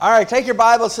All right, take your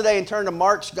Bibles today and turn to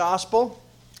Mark's Gospel,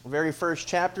 the very first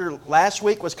chapter. Last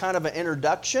week was kind of an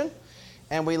introduction,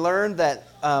 and we learned that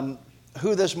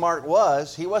who this Mark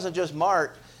was. He wasn't just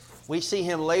Mark. We see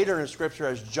him later in Scripture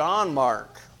as John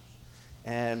Mark,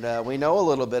 and we know a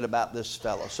little bit about this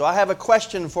fellow. So I have a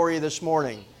question for you this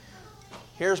morning.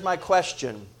 Here's my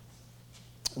question.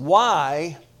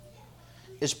 Why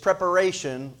is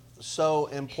preparation so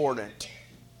important?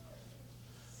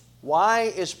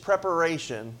 Why is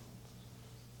preparation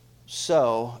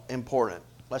so important?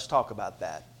 Let's talk about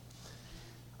that.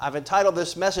 I've entitled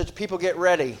this message, People Get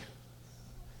Ready.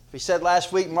 We said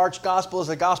last week, Mark's gospel is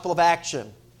the gospel of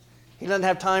action. He doesn't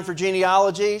have time for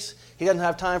genealogies. He doesn't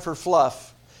have time for fluff.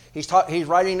 He's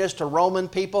writing this to Roman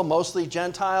people, mostly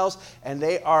Gentiles, and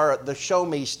they are the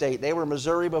show-me state. They were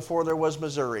Missouri before there was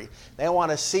Missouri. They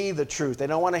want to see the truth. They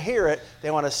don't want to hear it.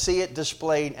 They want to see it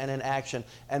displayed and in action.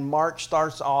 And Mark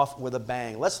starts off with a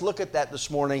bang. Let's look at that this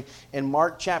morning. In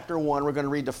Mark chapter 1, we're going to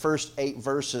read the first 8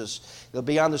 verses. They'll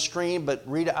be on the screen, but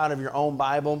read it out of your own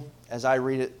Bible as I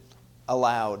read it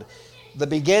aloud. The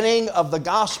beginning of the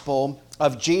gospel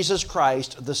of Jesus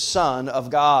Christ, the Son of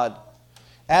God.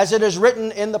 As it is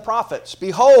written in the prophets,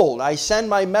 Behold, I send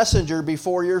my messenger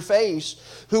before your face,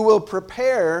 who will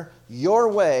prepare your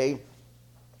way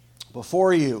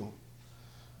before you.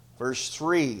 Verse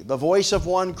 3, the voice of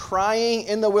one crying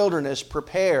in the wilderness,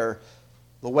 Prepare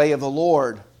the way of the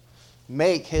Lord,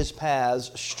 make his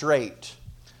paths straight.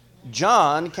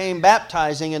 John came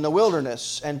baptizing in the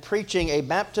wilderness and preaching a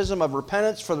baptism of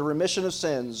repentance for the remission of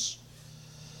sins.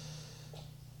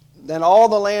 Then all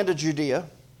the land of Judea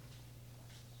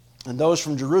and those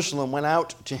from Jerusalem went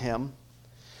out to him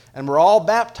and were all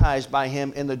baptized by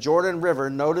him in the Jordan River.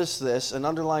 Notice this and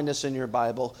underline this in your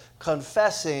Bible.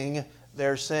 Confessing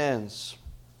their sins.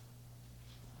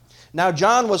 Now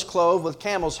John was clothed with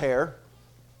camel's hair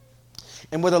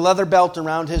and with a leather belt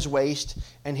around his waist,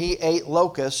 and he ate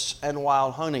locusts and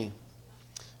wild honey.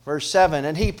 Verse 7,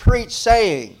 and he preached,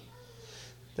 saying,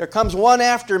 There comes one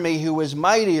after me who is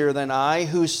mightier than I,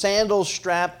 whose sandal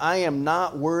strap I am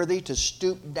not worthy to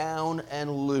stoop down and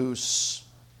loose.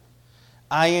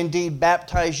 I indeed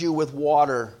baptize you with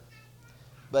water,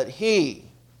 but he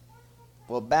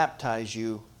will baptize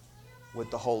you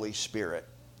with the Holy Spirit.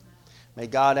 May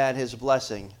God add his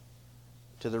blessing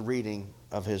to the reading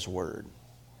of his word.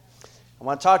 I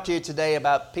want to talk to you today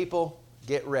about people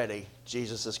get ready.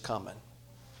 Jesus is coming.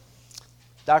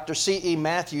 Dr. C.E.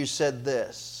 Matthews said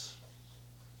this,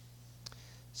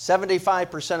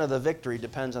 75% of the victory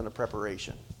depends on the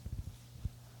preparation.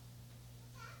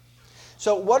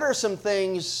 So what are some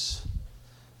things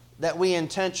that we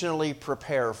intentionally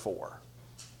prepare for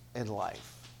in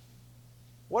life?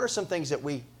 What are some things that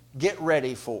we get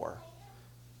ready for,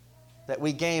 that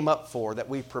we game up for, that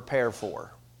we prepare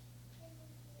for?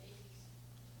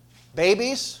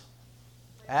 Babies?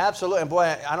 Absolutely. And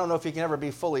boy, I don't know if you can ever be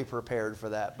fully prepared for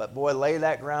that. But boy, lay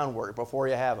that groundwork before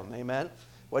you have them. Amen?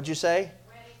 What'd you say?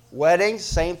 Weddings,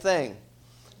 same thing.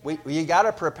 You got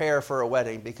to prepare for a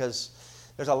wedding because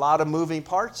there's a lot of moving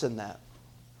parts in that.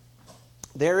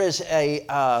 There is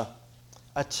a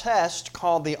test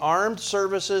called the Armed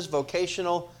Services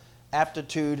Vocational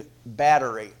Aptitude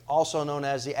Battery, also known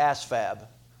as the ASVAB.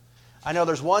 I know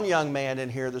there's one young man in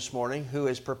here this morning who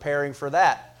is preparing for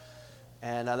that.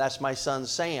 And that's my son,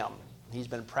 Sam. He's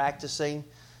been practicing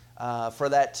for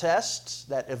that test,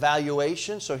 that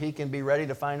evaluation, so he can be ready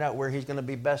to find out where he's going to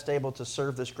be best able to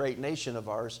serve this great nation of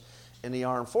ours in the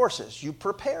armed forces. You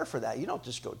prepare for that. You don't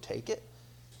just go take it.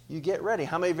 You get ready.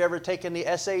 How many of you have ever taken the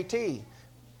SAT?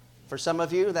 For some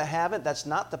of you that haven't, that's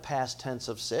not the past tense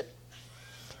of sit.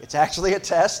 It's actually a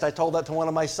test. I told that to one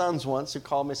of my sons once who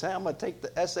called me saying, I'm going to take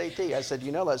the SAT. I said,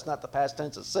 you know that's not the past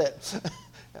tense of sit.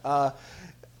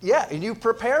 Yeah, and you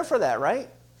prepare for that, right?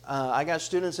 I got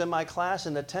students in my class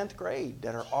in the 10th grade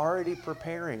that are already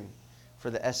preparing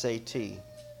for the SAT.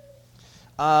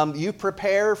 You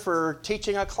prepare for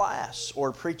teaching a class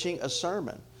or preaching a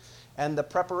sermon. And the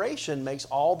preparation makes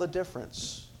all the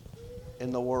difference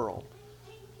in the world.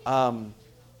 I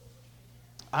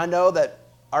know that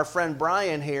our friend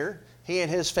Brian here, he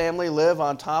and his family live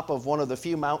on top of one of the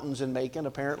few mountains in Macon,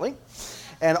 apparently.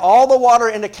 And all the water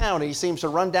in the county seems to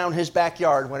run down his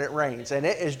backyard when it rains. And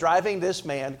it is driving this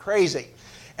man crazy.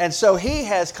 And so he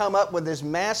has come up with this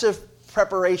massive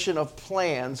preparation of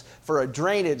plans for a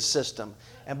drainage system.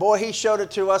 And boy, he showed it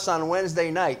to us on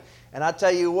Wednesday night. And I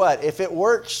tell you what, if it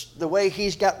works the way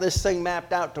he's got this thing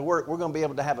mapped out to work, we're going to be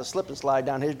able to have a slip and slide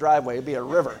down his driveway. It'll be a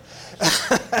river.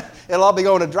 It'll all be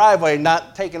going to driveway,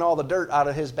 not taking all the dirt out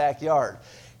of his backyard.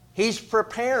 He's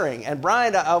preparing. And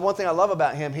Brian, one thing I love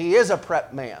about him, he is a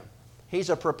prep man. He's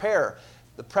a preparer.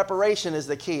 The preparation is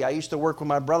the key. I used to work with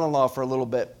my brother-in-law for a little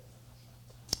bit,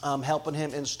 helping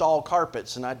him install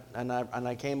carpets, and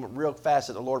I came real fast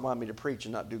that the Lord wanted me to preach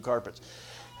and not do carpets,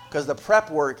 because the prep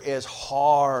work is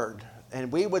hard,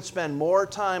 and we would spend more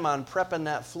time on prepping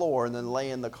that floor than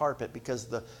laying the carpet, because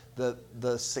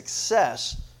the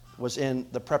success was in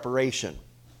the preparation.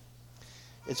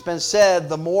 It's been said,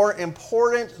 the more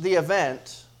important the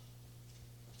event,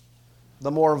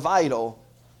 the more vital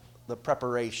the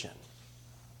preparation.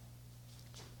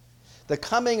 The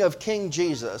coming of King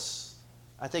Jesus,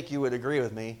 I think you would agree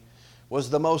with me, was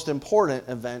the most important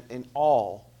event in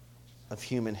all of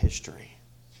human history.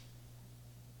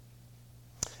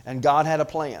 And God had a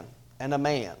plan and a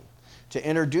man to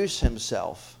introduce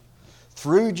himself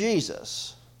through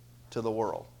Jesus to the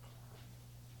world.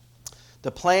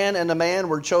 The plan and the man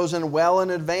were chosen well in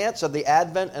advance of the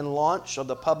advent and launch of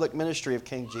the public ministry of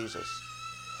King Jesus.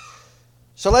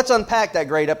 So let's unpack that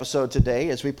great episode today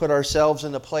as we put ourselves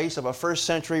in the place of a first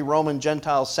century Roman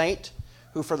Gentile saint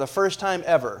who for the first time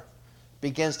ever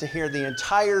begins to hear the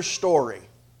entire story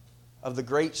of the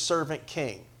great servant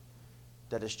king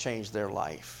that has changed their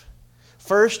life.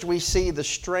 First, we see the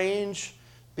strange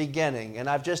beginning, and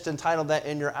I've just entitled that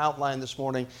in your outline this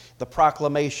morning, The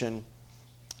Proclamation,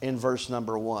 in verse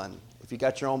number 1. If you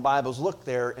got your own Bibles, look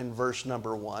there in verse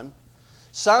number 1.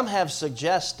 Some have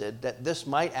suggested that this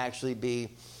might actually be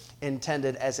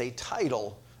intended as a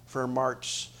title for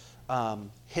Mark's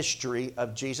history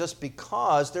of Jesus,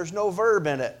 because there's no verb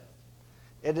in it.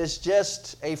 It is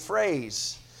just a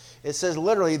phrase. It says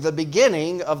literally, the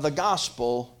beginning of the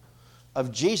gospel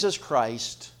of Jesus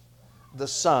Christ, the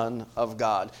Son of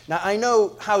God. Now, I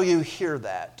know how you hear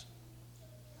that.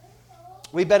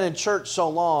 We've been in church so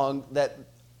long that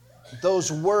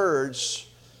those words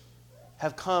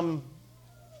have come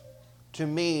to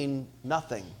mean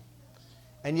nothing.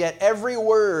 And yet every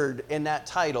word in that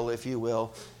title, if you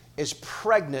will, is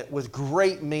pregnant with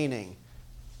great meaning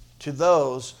to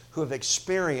those who have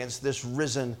experienced this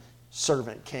risen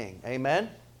servant king. Amen?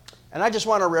 And I just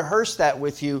want to rehearse that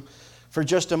with you for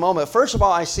just a moment. First of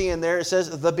all, I see in there it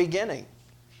says the beginning.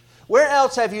 Where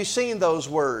else have you seen those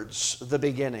words, the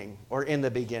beginning, or in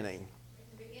the beginning?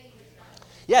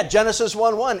 Yeah, Genesis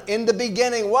 1:1. In the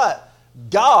beginning what?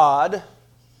 God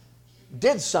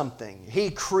did something. He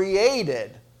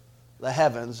created the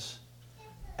heavens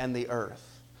and the earth.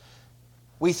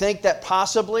 We think that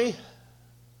possibly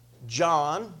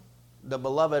John, the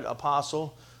beloved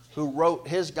apostle, who wrote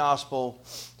his gospel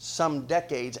some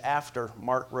decades after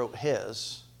Mark wrote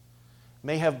his,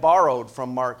 may have borrowed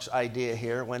from Mark's idea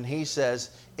here when he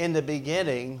says, in the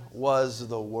beginning was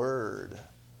the Word,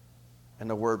 and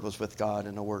the Word was with God,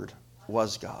 and the Word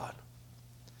was God.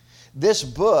 This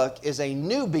book is a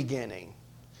new beginning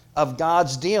of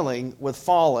God's dealing with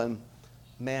fallen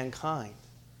mankind.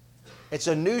 It's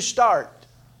a new start.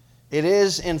 It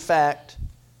is, in fact,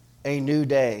 a new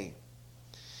day.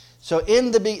 So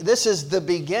this is the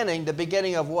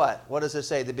beginning of what? What does it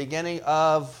say? The beginning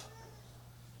of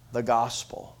the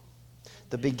gospel.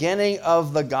 The beginning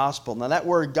of the gospel. Now that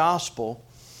word gospel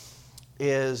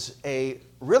is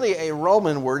really a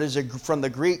Roman word, is from the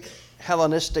Greek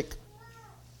Hellenistic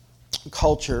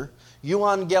culture.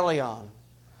 Euangelion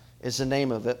is the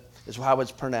name of it, is how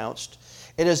it's pronounced.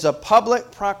 It is a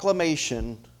public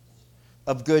proclamation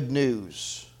of good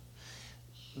news.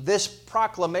 This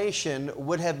proclamation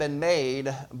would have been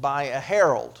made by a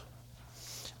herald.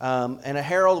 And a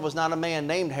herald was not a man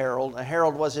named Harold. A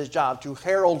herald was his job, to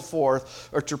herald forth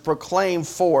or to proclaim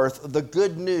forth the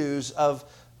good news of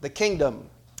the kingdom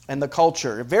and the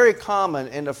culture. Very common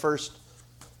in the first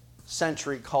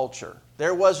century culture.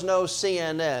 There was no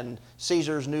CNN,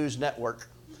 Caesar's News Network.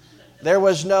 There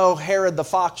was no Herod the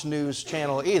Fox News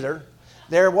channel either.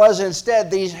 There was instead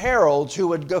these heralds who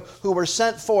were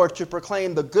sent forth to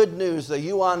proclaim the good news, the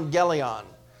euangelion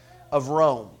of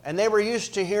Rome. And they were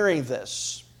used to hearing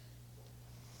this.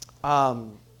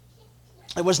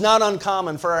 It was not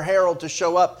uncommon for a herald to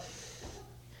show up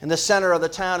in the center of the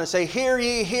town and say, hear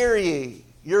ye,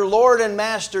 your Lord and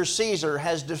Master Caesar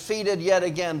has defeated yet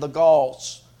again the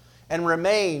Gauls and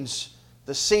remains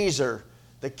the Caesar,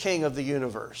 the King of the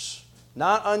universe.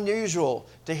 Not unusual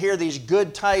to hear these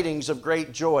good tidings of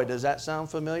great joy. Does that sound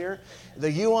familiar?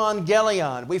 The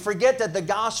euangelion. We forget that the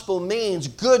gospel means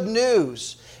good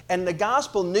news. And the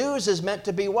gospel news is meant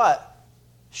to be what?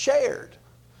 Shared.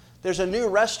 There's a new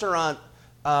restaurant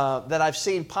that I've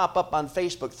seen pop up on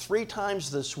Facebook 3 times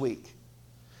this week.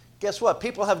 Guess what?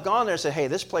 People have gone there and said, hey,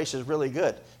 this place is really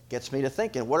good. Gets me to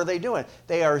thinking, what are they doing?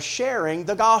 They are sharing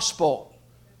the gospel.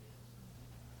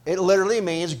 It literally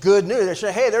means good news. They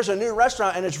say, hey, there's a new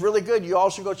restaurant and it's really good. You all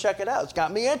should go check it out. It's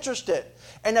got me interested.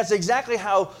 And that's exactly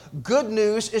how good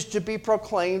news is to be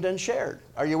proclaimed and shared.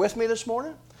 Are you with me this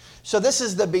morning? So this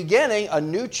is the beginning, a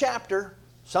new chapter,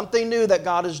 something new that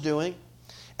God is doing.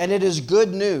 And it is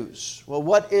good news. Well,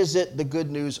 what is it the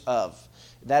good news of?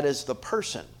 That is the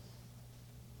person.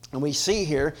 And we see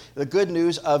here the good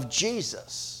news of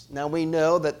Jesus. Now we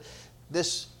know that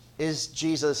this is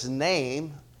Jesus'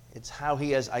 name. It's how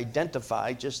he has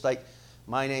identified, just like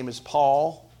my name is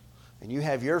Paul, and you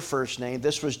have your first name.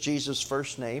 This was Jesus'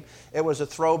 first name. It was a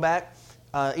throwback.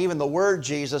 Even the word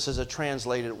Jesus is a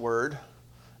translated word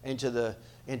into the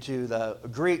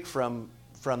Greek from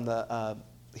the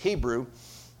Hebrew.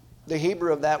 The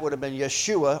Hebrew of that would have been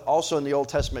Yeshua, also in the Old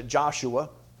Testament Joshua,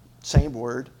 same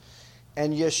word.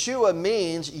 And Yeshua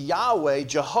means Yahweh,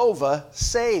 Jehovah,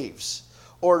 saves,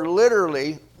 or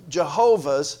literally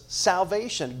Jehovah's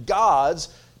salvation,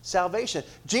 God's salvation.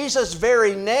 Jesus'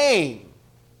 very name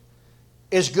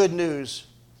is good news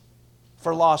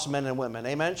for lost men and women.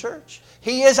 Amen, church?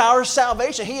 He is our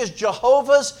salvation. He is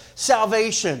Jehovah's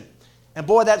salvation. And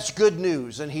boy, that's good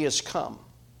news, and he has come.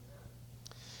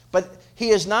 But he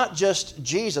is not just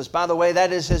Jesus. By the way,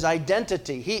 that is his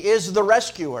identity. He is the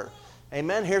rescuer.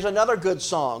 Amen. Here's another good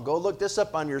song. Go look this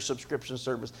up on your subscription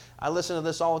service. I listen to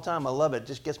this all the time. I love it. It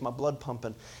just gets my blood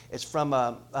pumping. It's from,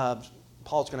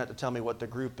 Paul's going to have to tell me what the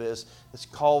group is. It's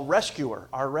called Rescuer,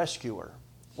 Our Rescuer.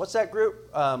 What's that group?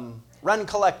 Run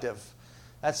Collective.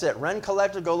 That's it. Run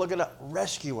Collective. Go look it up.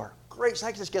 Rescuer. Great.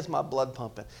 That just gets my blood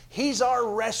pumping. He's our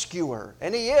rescuer.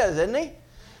 And he is, isn't he?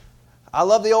 I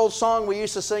love the old song we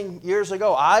used to sing years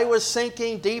ago. I was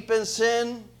sinking deep in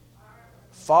sin.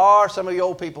 Far, some of you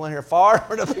old people in here, far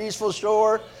from the peaceful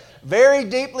shore, very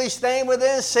deeply stained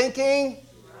within, sinking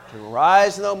to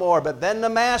rise no more. But then the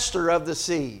master of the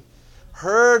sea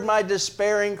heard my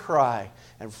despairing cry,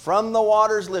 and from the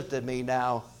waters lifted me.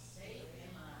 Now,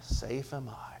 safe am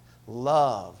I.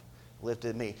 Love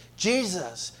lifted me.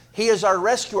 Jesus, he is our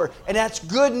rescuer, and that's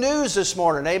good news this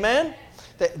morning. Amen?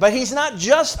 But he's not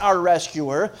just our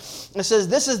rescuer. It says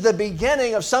this is the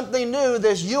beginning of something new,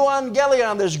 this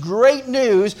euangelion, this great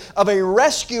news of a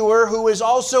rescuer who is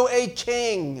also a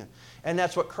king. And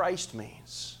that's what Christ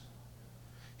means.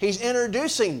 He's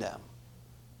introducing them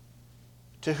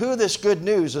to who this good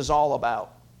news is all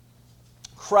about.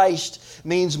 Christ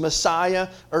means Messiah,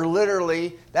 or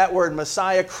literally that word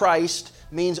Messiah, Christ,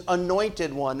 means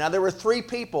anointed one. Now there were three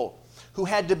people who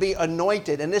had to be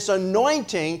anointed. And this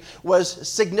anointing was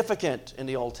significant in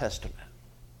the Old Testament.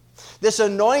 This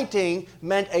anointing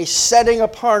meant a setting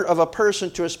apart of a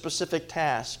person to a specific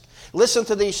task. Listen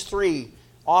to these three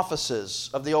offices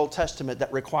of the Old Testament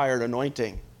that required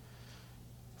anointing.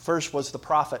 First was the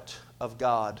prophet of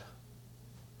God.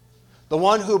 The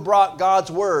one who brought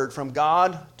God's word from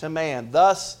God to man.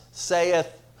 Thus saith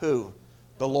who?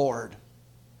 The Lord.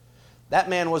 That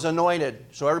man was anointed,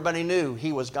 so everybody knew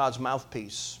he was God's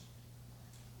mouthpiece.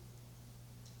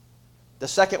 The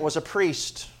second was a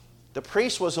priest. The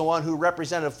priest was the one who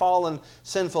represented fallen,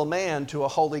 sinful man to a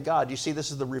holy God. You see, this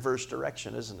is the reverse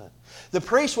direction, isn't it? The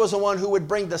priest was the one who would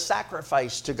bring the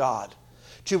sacrifice to God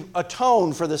to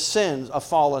atone for the sins of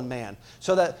fallen man,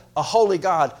 so that a holy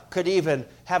God could even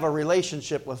have a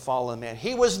relationship with fallen man.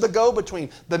 He was the go-between,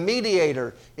 the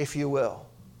mediator, if you will.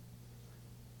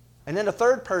 And then the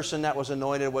third person that was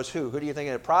anointed was who? Who do you think?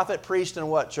 A prophet, priest, and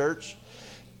what, church?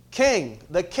 King.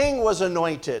 The king was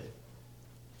anointed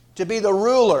to be the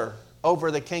ruler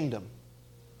over the kingdom.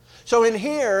 So in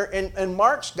here, in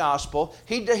Mark's gospel,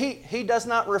 he does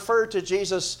not refer to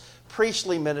Jesus'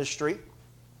 priestly ministry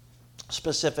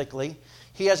specifically.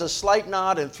 He has a slight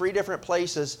nod in three different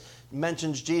places,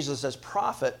 mentions Jesus as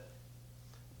prophet.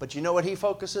 But you know what he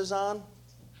focuses on?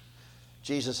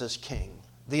 Jesus as king,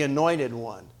 the anointed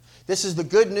one. This is the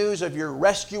good news of your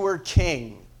rescuer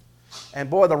king. And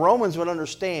boy, the Romans would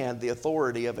understand the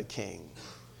authority of a king,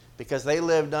 because they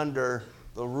lived under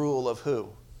the rule of who?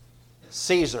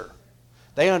 Caesar.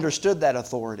 They understood that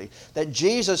authority. That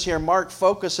Jesus here, Mark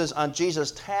focuses on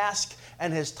Jesus' task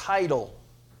and his title.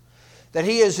 That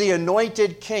he is the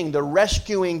anointed king, the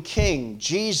rescuing king,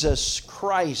 Jesus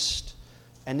Christ.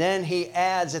 And then he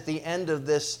adds at the end of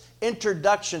this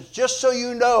introduction, just so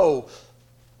you know,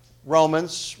 Roman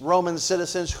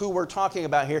citizens who we're talking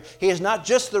about here. He is not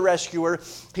just the rescuer.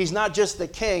 He's not just the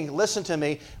king. Listen to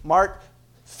me. Mark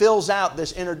fills out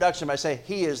this introduction by saying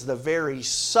he is the very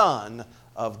Son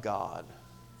of God.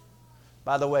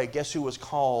 By the way, guess who was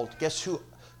called? Guess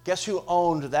who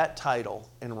owned that title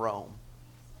in Rome?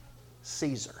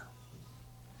 Caesar.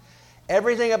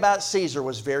 Everything about Caesar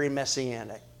was very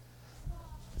messianic.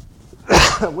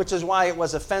 which is why it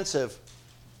was offensive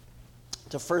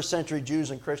to first century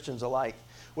Jews and Christians alike,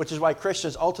 which is why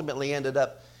Christians ultimately ended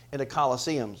up in the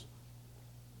Colosseums.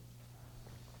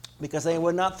 Because they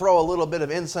would not throw a little bit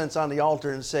of incense on the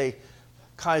altar and say,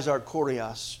 Caesar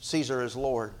Kurios, Caesar is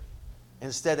Lord.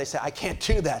 Instead, they say, I can't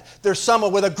do that. There's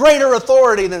someone with a greater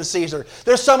authority than Caesar.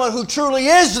 There's someone who truly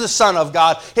is the Son of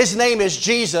God. His name is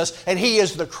Jesus, and He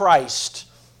is the Christ,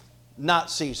 not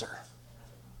Caesar.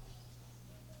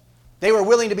 They were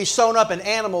willing to be sewn up in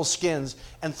animal skins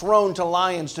and thrown to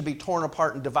lions to be torn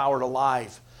apart and devoured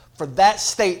alive for that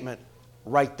statement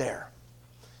right there.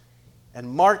 And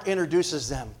Mark introduces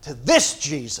them to this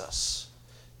Jesus,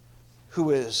 who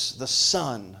is the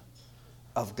Son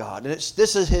of God. And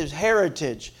this is His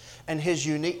heritage and His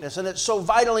uniqueness. And it's so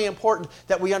vitally important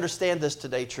that we understand this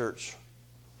today, church.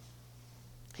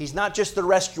 He's not just the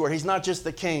rescuer. He's not just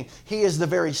the king. He is the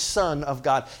very Son of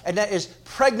God. And that is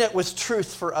pregnant with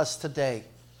truth for us today.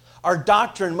 Our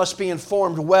doctrine must be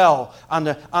informed well on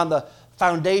the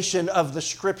foundation of the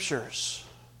Scriptures.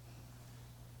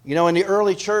 You know, in the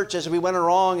early church, as we went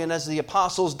along and as the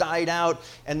apostles died out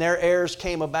and their heirs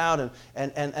came about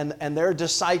and their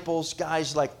disciples,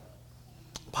 guys like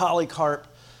Polycarp,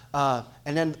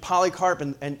 and then Polycarp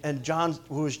and John,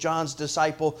 who was John's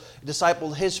disciple,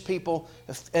 discipled his people.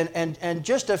 And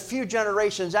just a few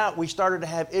generations out, we started to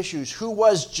have issues. Who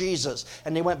was Jesus?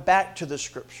 And they went back to the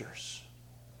Scriptures.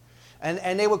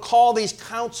 And they would call these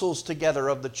councils together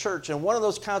of the church. And one of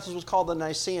those councils was called the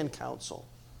Nicene Council.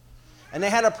 And they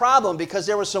had a problem because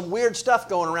there was some weird stuff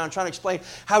going around trying to explain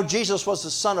how Jesus was the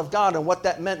Son of God and what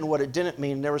that meant and what it didn't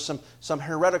mean. There were some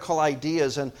heretical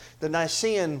ideas. And the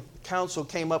Nicene Council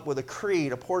came up with a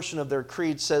creed. A portion of their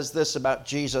creed says this about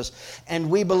Jesus. And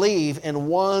we believe in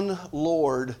one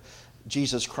Lord,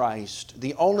 Jesus Christ,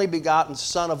 the only begotten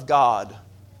Son of God,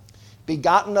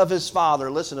 begotten of His Father,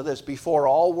 listen to this, before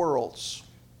all worlds.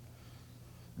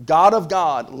 God of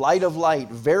God, light of light,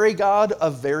 very God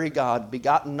of very God,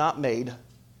 begotten, not made,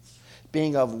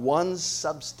 being of one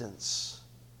substance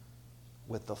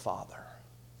with the Father.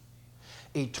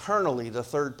 Eternally, the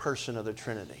third person of the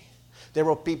Trinity. There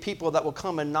will be people that will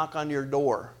come and knock on your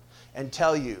door and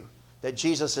tell you that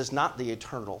Jesus is not the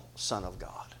eternal Son of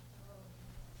God.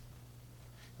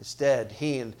 Instead,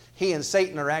 he and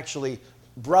Satan are actually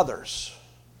brothers.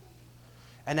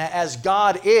 And as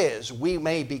God is, we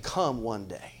may become one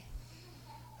day.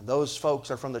 And those folks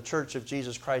are from the Church of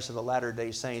Jesus Christ of the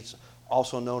Latter-day Saints,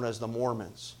 also known as the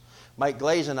Mormons. Mike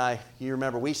Glaze and I, you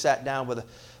remember, we sat down with a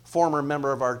former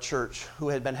member of our church who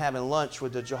had been having lunch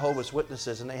with the Jehovah's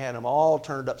Witnesses, and they had him all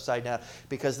turned upside down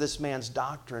because this man's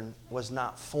doctrine was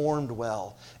not formed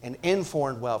well and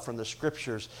informed well from the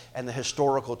Scriptures and the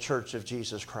historical Church of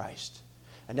Jesus Christ.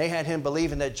 And they had him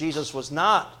believing that Jesus was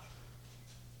not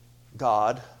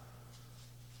God,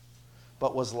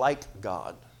 but was like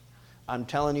God. I'm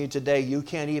telling you today, you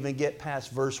can't even get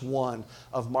past verse 1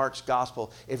 of Mark's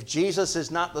Gospel. If Jesus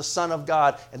is not the Son of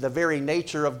God and the very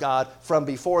nature of God from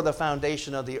before the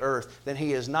foundation of the earth, then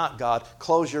He is not God.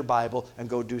 Close your Bible and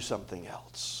go do something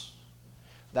else.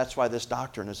 That's why this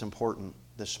doctrine is important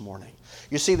this morning.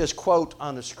 You see this quote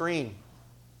on the screen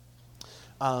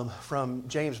from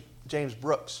James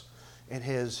Brooks in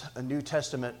his New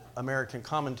Testament American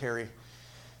Commentary.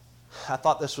 I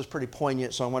thought this was pretty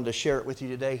poignant, so I wanted to share it with you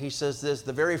today. He says this,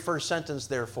 the very first sentence,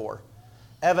 therefore,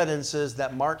 evidences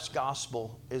that Mark's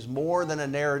gospel is more than a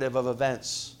narrative of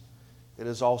events. It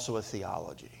is also a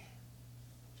theology.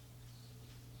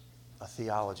 A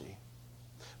theology.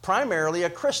 Primarily a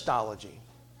Christology,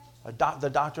 the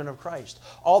doctrine of Christ.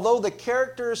 Although the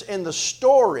characters in the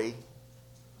story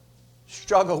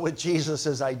struggle with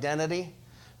Jesus' identity,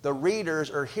 the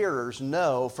readers or hearers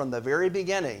know from the very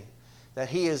beginning that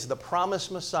He is the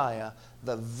promised Messiah,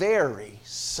 the very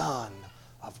Son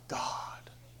of God.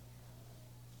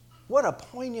 What a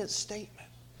poignant statement.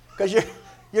 Because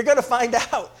you're going to find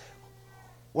out.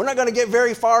 We're not going to get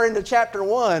very far into chapter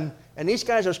 1, and these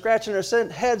guys are scratching their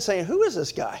heads saying, who is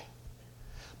this guy?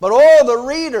 But all the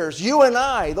readers, you and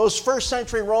I, those first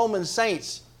century Roman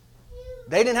saints,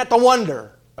 they didn't have to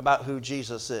wonder about who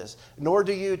Jesus is. Nor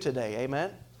do you today.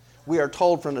 Amen? We are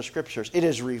told from the Scriptures. It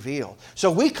is revealed. So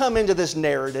we come into this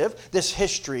narrative, this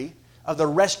history of the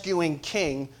rescuing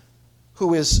King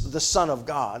who is the Son of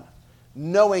God,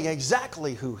 knowing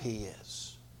exactly who He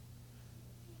is.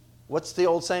 What's the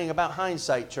old saying about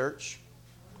hindsight, church?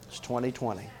 It's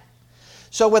 20/20.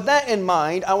 So with that in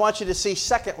mind, I want you to see,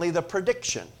 secondly, the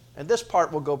prediction. And this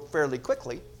part will go fairly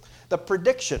quickly. The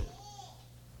prediction.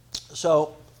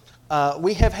 So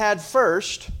we have had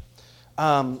first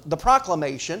the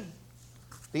proclamation,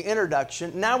 the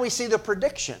introduction. Now we see the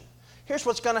prediction. Here's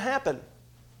what's going to happen.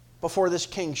 before this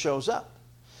king shows up.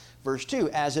 Verse 2,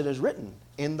 as it is written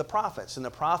in the prophets. And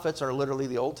the prophets are literally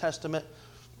the Old Testament,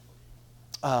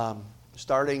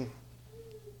 starting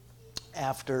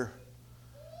after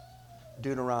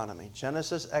Deuteronomy.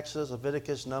 Genesis, Exodus,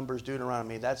 Leviticus, Numbers,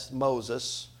 Deuteronomy. That's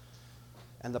Moses.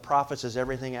 And the prophets is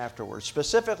everything afterwards.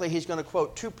 Specifically, he's going to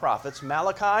quote two prophets,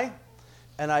 Malachi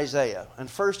and Isaiah. And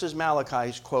first is Malachi,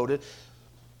 he's quoted,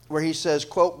 where he says,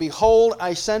 quote, behold,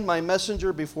 I send my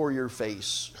messenger before your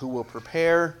face, who will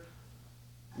prepare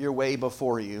your way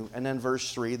before you. And then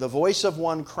verse 3, the voice of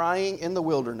one crying in the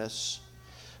wilderness,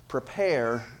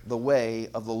 prepare the way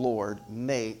of the Lord,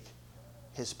 make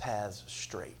his paths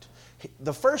straight.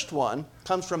 The first one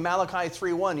comes from Malachi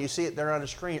 3:1. You see it there on the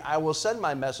screen. I will send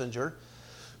my messenger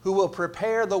who will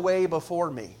prepare the way before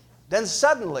me. Then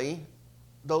suddenly,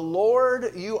 the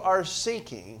Lord you are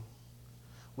seeking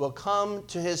will come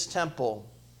to his temple.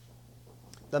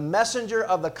 The messenger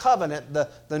of the covenant,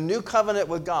 the new covenant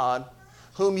with God,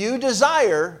 whom you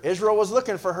desire, Israel was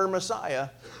looking for her Messiah,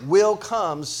 will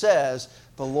come, says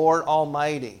the Lord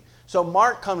Almighty. So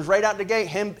Mark comes right out the gate.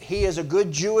 He is a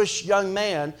good Jewish young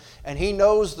man, and he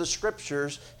knows the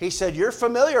Scriptures. He said, you're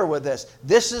familiar with this.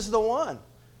 This is the one.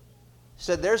 He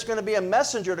said, there's going to be a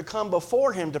messenger to come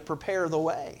before him to prepare the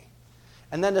way.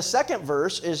 And then the second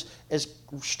verse is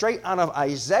straight out of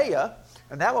Isaiah,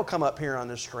 and that will come up here on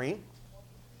the screen.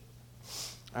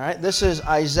 All right, this is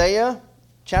Isaiah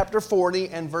chapter 40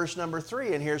 and verse number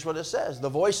 3, and here's what it says. The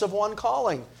voice of one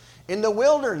calling, in the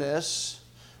wilderness,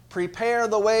 prepare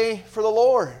the way for the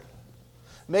Lord.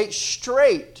 Make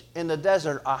straight in the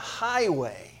desert a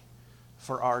highway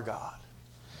for our God.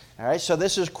 All right, so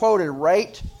this is quoted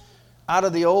right out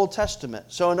of the Old Testament.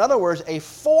 So in other words, a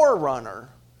forerunner,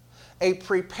 a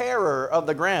preparer of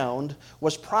the ground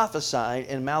was prophesied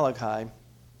in Malachi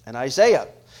and Isaiah.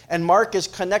 And Mark is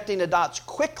connecting the dots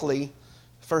quickly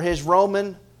for his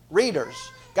Roman readers.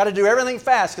 Got to do everything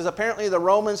fast because apparently the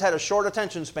Romans had a short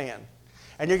attention span.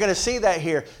 And you're going to see that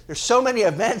here. There's so many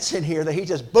events in here that he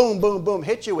just boom, boom, boom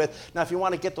hits you with. Now, if you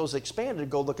want to get those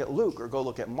expanded, go look at Luke or go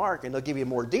look at Mark, and they'll give you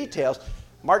more details.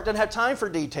 Mark doesn't have time for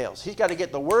details. He's got to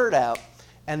get the word out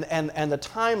and the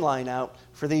timeline out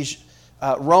for these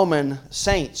Roman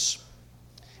saints.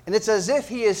 And it's as if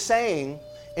he is saying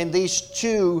in these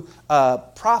two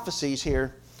prophecies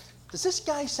here, does this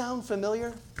guy sound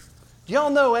familiar? Do y'all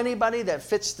know anybody that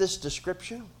fits this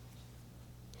description?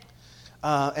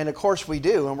 And of course we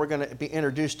do, and we're going to be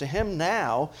introduced to him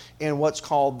now in what's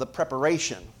called the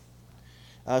preparation.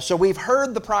 So we've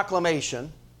heard the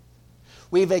proclamation.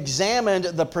 We've examined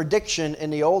the prediction in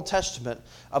the Old Testament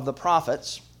of the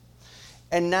prophets.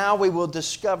 And now we will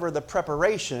discover the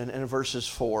preparation in verses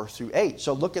 4 through 8.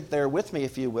 So look at there with me,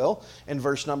 if you will, in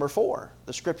verse number 4.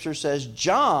 The Scripture says,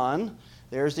 John,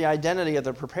 there's the identity of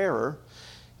the preparer,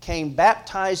 came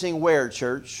baptizing where,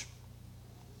 church?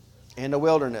 In the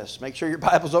wilderness. Make sure your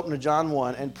Bible's open to John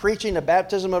 1. And preaching the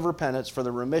baptism of repentance for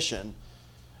the remission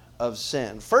of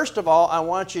sin. First of all, I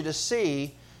want you to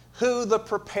see who the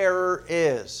preparer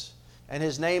is. And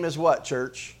his name is what,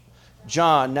 church?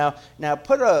 John. Now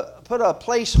put a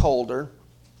placeholder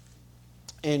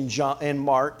in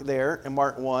Mark there, in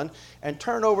Mark 1, and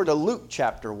turn over to Luke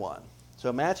chapter 1.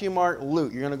 So Matthew, Mark,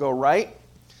 Luke. You're going to go right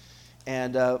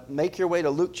and make your way to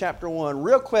Luke chapter 1.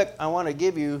 Real quick, I want to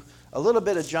give you a little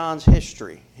bit of John's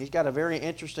history. He's got a very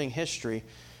interesting history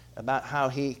about how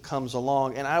he comes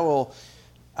along. And I will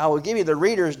give you the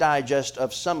Reader's Digest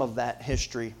of some of that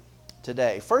history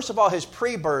today. First of all, his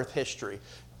pre-birth history.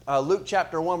 Luke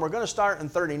chapter 1, we're going to start in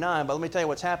 39, but let me tell you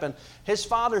what's happened. His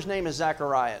father's name is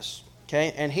Zacharias,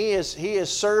 okay? And he is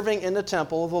serving in the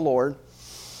temple of the Lord,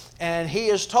 and he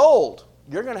is told,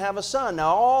 you're going to have a son.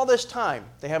 Now, all this time,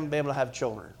 they haven't been able to have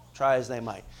children, try as they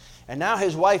might. And now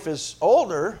his wife is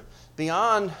older,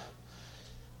 beyond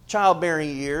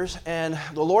childbearing years, and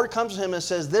the Lord comes to him and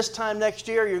says, this time next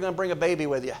year, you're going to bring a baby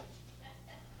with you.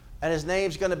 And his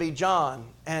name's going to be John.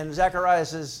 And Zacharias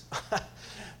says,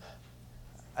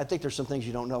 I think there's some things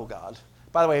you don't know, God.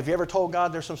 By the way, have you ever told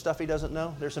God there's some stuff he doesn't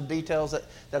know? There's some details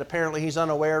that apparently he's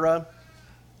unaware of?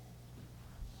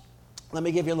 Let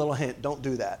me give you a little hint. Don't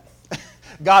do that.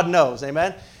 God knows,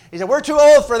 amen? He said, we're too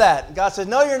old for that. God says,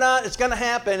 no, you're not. It's going to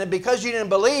happen. And because you didn't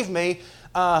believe me,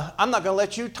 I'm not going to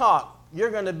let you talk.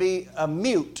 You're going to be a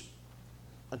mute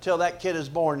until that kid is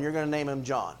born. You're going to name him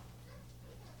John.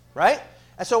 Right?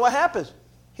 And so what happens?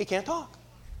 He can't talk.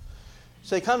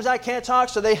 So he comes out, can't talk.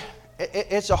 So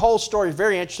it's a whole story,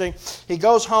 very interesting. He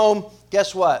goes home.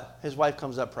 Guess what? His wife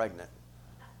comes up pregnant.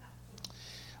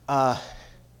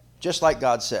 Just like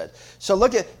God said.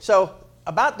 So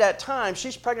about that time,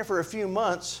 she's pregnant for a few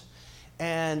months,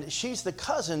 and she's the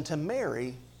cousin to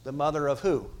Mary, The mother of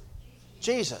who?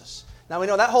 Jesus. Now we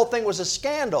know that whole thing was a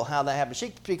scandal how that happened.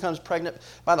 She becomes pregnant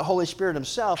by the Holy Spirit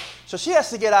himself. So she has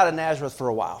to get out of Nazareth for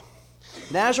a while.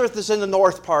 Nazareth is in the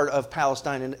north part of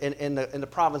Palestine in the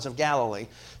province of Galilee.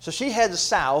 So she heads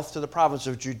south to the province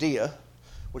of Judea,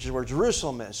 which is where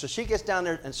Jerusalem is. So she gets down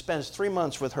there and spends 3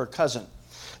 months with her cousin.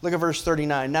 Look at verse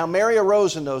 39. Now Mary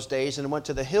arose in those days and went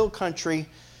to the hill country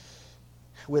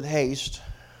with haste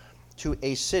to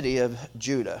a city of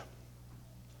Judah,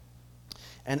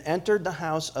 and entered the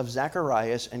house of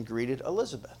Zacharias and greeted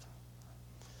Elizabeth.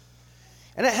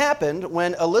 And it happened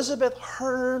when Elizabeth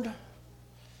heard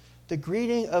the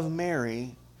greeting of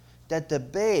Mary that the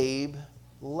babe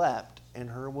leapt in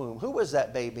her womb. Who was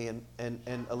that baby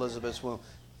in Elizabeth's womb?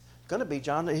 Going to be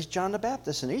John. He's John the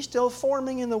Baptist, and he's still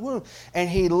forming in the womb. And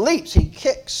he leaps, he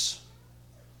kicks.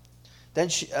 Then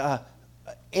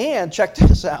and check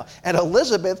this out. And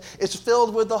Elizabeth is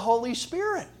filled with the Holy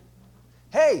Spirit.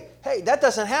 Hey, that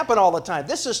doesn't happen all the time.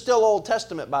 This is still Old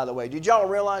Testament, by the way. Did y'all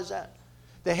realize that?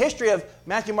 The history of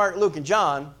Matthew, Mark, Luke, and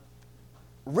John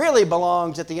really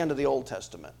belongs at the end of the Old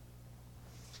Testament.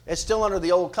 It's still under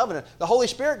the Old Covenant. The Holy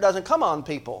Spirit doesn't come on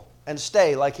people and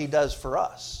stay like he does for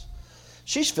us.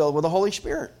 She's filled with the Holy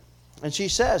Spirit. And she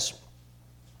says,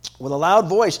 with a loud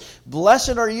voice,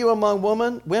 "Blessed are you among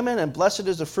women, and blessed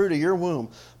is the fruit of your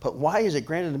womb. But why is it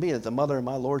granted to me that the mother of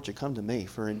my Lord should come to me?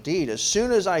 For indeed, as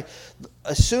soon as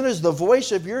the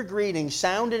voice of your greeting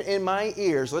sounded in my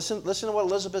ears," listen to what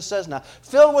Elizabeth says now,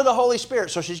 filled with the Holy Spirit.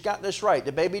 So she's got this right.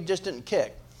 The baby just didn't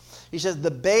kick. He says,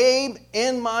 "The babe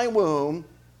in my womb,"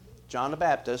 John the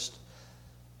Baptist,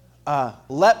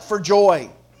 "leapt for joy.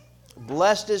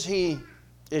 Blessed is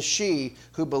she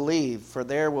who believed, for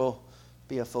there will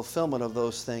be a fulfillment of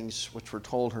those things which were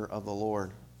told her of the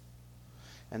Lord."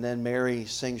 And then Mary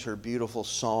sings her beautiful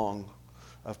song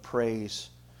of praise.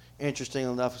 Interesting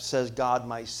enough, it says, "God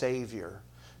my Savior."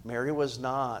 Mary was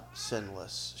not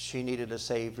sinless. She needed a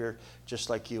Savior just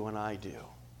like you and I do.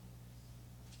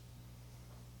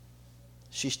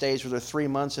 She stays with her 3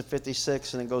 months at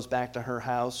 56 and then goes back to her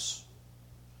house.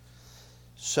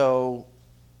 So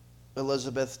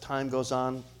Elizabeth, time goes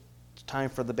on. It's time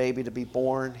for the baby to be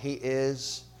born. He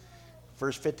is.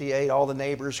 Verse 58, all the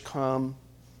neighbors come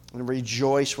and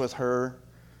rejoice with her.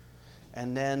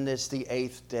 And then it's the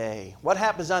 8th day. What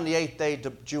happens on the 8th day to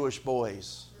Jewish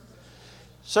boys?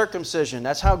 Circumcision.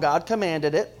 That's how God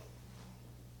commanded it.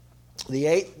 The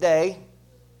 8th day.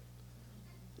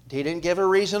 He didn't give a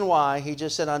reason why. He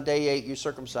just said on day 8 you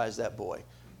circumcise that boy.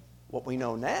 What we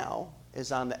know now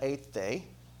is on the 8th day,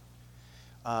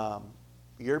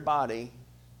 your body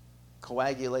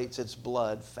coagulates its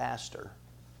blood faster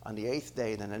on the 8th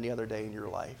day than any other day in your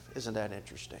life. Isn't that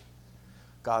interesting?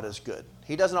 God is good.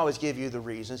 He doesn't always give you the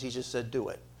reasons. He just said, do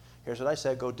it. Here's what I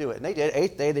said, go do it. And they did.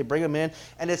 8th day, they bring them in.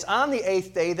 And it's on the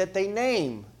 8th day that they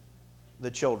name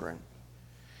the children.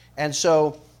 And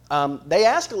so they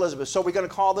ask Elizabeth, so we're going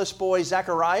to call this boy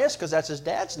Zacharias because that's his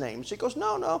dad's name. She goes,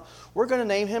 no, we're going to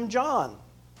name him John.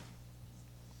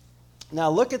 Now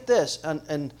look at this.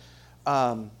 And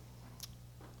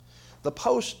the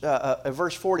post,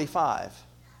 verse 45.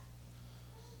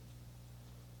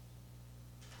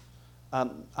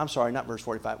 I'm sorry, not verse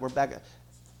 45. We're back.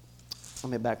 Let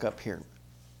me back up here.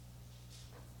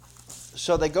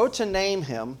 So they go to name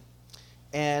him,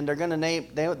 and they're going to name.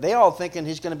 They all thinking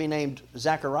he's going to be named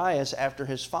Zacharias after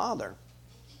his father.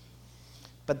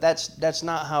 But that's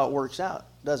not how it works out,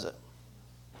 does it?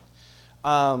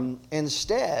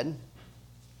 Instead,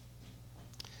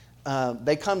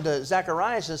 they come to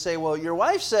Zacharias and say, "Well, your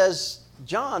wife says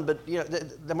John, but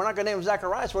then we're not going to name him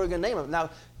Zacharias. What are we going to name him now?"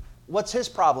 What's his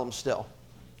problem still?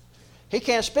 He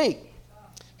can't speak.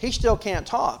 He still can't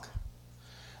talk.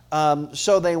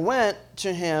 So they went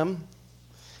to him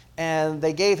and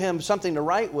they gave him something to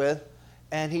write with,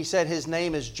 and he said his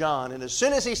name is John. And as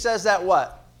soon as he says that,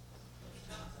 what?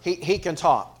 He can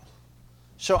talk.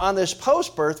 So on this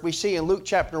post-birth, we see in Luke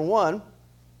chapter 1,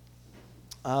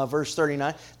 verse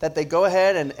 39, that they go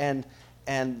ahead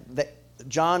and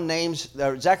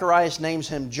Zacharias names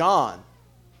him John.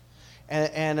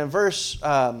 And in verse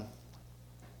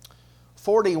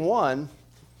 41,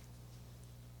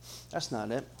 that's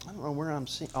not it. I don't know where I'm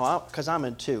seeing. Oh, because I'm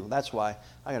in 2. That's why.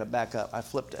 I got to back up. I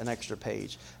flipped an extra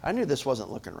page. I knew this wasn't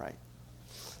looking right.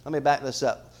 Let me back this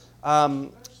up.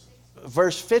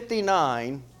 Verse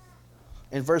 59,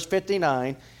 in verse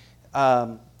 59,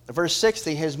 verse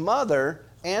 60, his mother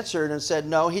answered and said,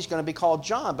 no, he's going to be called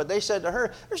John. But they said to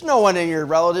her, there's no one in your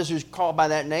relatives who's called by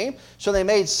that name. So they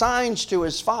made signs to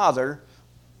his father.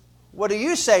 What do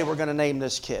you say we're going to name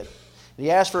this kid? And He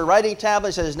asked for a writing tablet.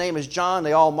 He said his name is John.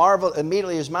 They all marveled.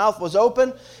 Immediately his mouth was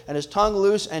open and his tongue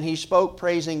loose, and he spoke,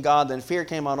 praising God. Then fear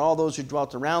came on all those who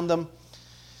dwelt around them.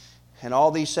 And all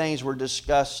these sayings were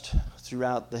discussed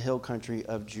throughout the hill country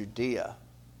of Judea.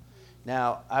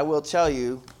 Now, I will tell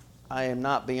you, I am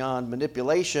not beyond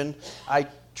manipulation. I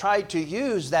tried to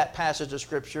use that passage of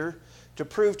Scripture to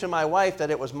prove to my wife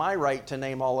that it was my right to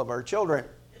name all of our children.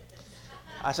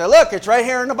 I said, look, it's right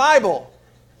here in the Bible,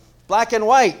 black and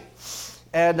white.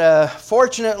 And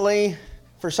fortunately,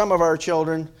 for some of our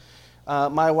children,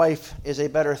 my wife is a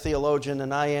better theologian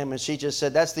than I am, and she just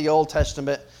said, that's the Old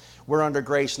Testament. We're under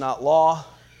grace, not law.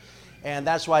 And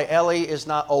that's why Ellie is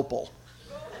not Opal.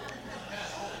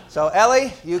 So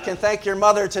Ellie, you can thank your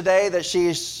mother today that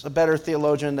she's a better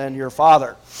theologian than your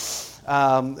father.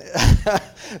 A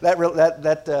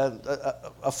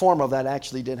form of that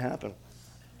actually did happen.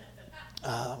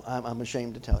 I'm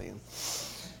ashamed to tell you.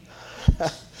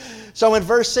 So in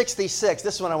verse 66,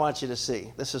 this is what I want you to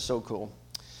see. This is so cool.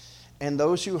 And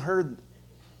those who heard,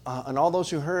 and all those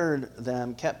who heard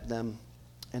them kept them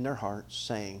in their hearts,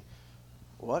 saying,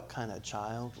 what kind of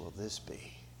child will this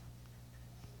be?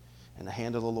 And the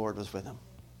hand of the Lord was with him.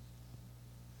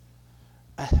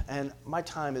 And my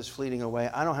time is fleeting away.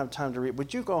 I don't have time to read.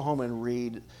 Would you go home and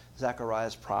read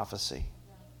Zechariah's prophecy?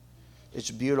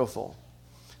 It's beautiful.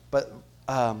 But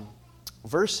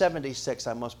verse 76,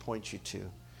 I must point you to.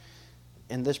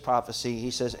 In this prophecy, he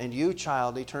says, and you,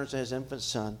 child, he turns to his infant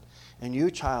son, and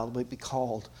you, child, will be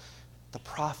called the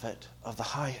prophet of the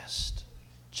highest.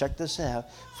 Check this out.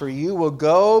 For you will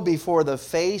go before the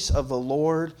face of the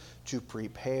Lord to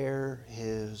prepare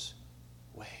his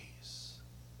ways.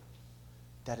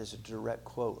 That is a direct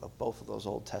quote of both of those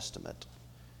Old Testament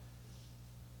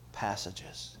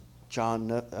passages.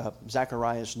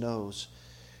 Zacharias knows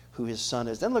who his son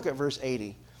is. Then look at verse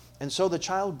 80. And so the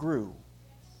child grew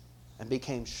and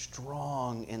became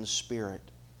strong in spirit.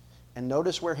 And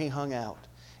notice where he hung out.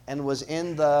 And was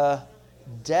in the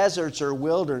deserts or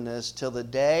wilderness till the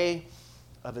day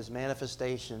of his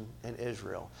manifestation in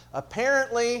Israel.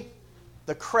 Apparently,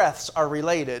 the Creths are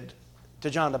related to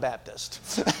John the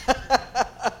Baptist.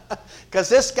 Because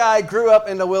this guy grew up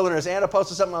in the wilderness. Anna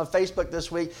posted something on Facebook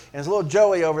this week, and his little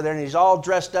Joey over there, and he's all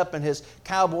dressed up in his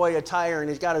cowboy attire, and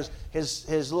he's got his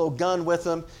little gun with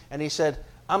him, and he said,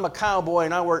 I'm a cowboy,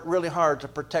 and I work really hard to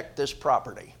protect this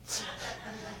property.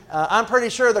 I'm pretty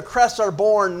sure the Creths are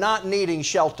born not needing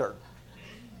shelter.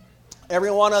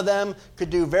 Every one of them could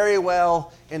do very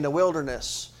well in the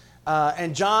wilderness.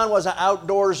 And John was an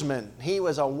outdoorsman. He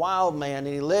was a wild man.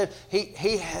 And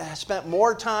he spent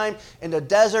more time in the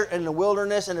desert and the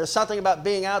wilderness. And there's something about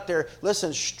being out there,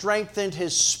 listen, strengthened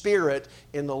his spirit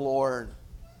in the Lord.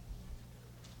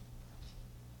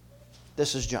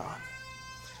 This is John.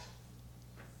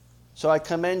 So I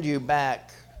commend you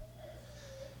back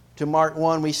to Mark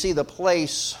 1. We see the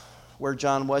place where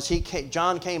John was.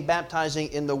 John came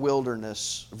baptizing in the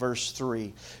wilderness, verse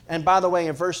 3. And by the way,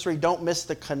 in verse 3, don't miss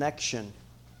the connection.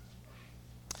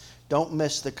 Don't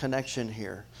miss the connection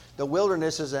here. The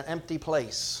wilderness is an empty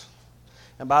place.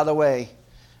 And by the way,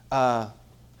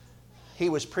 he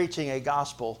was preaching a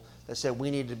gospel that said we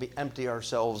need to empty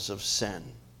ourselves of sin.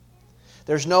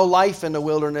 There's no life in the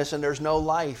wilderness, and there's no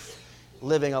life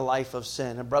living a life of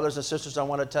sin. And brothers and sisters, I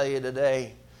want to tell you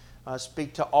today,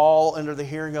 speak to all under the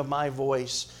hearing of my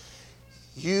voice.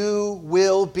 You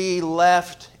will be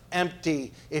left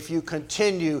empty if you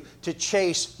continue to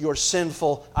chase your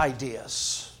sinful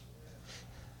ideas.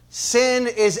 Sin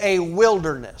is a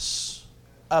wilderness,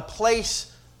 a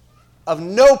place of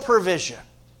no provision.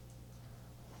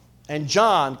 And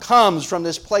John comes from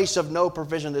this place of no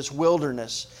provision, this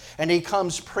wilderness, and he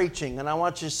comes preaching. And I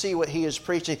want you to see what he is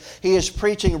preaching. He is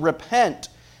preaching, repent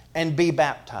and be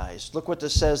baptized. Look what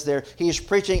this says there. He is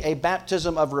preaching a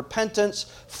baptism of repentance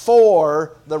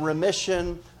for the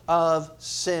remission of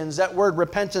sins. That word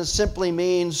repentance simply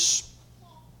means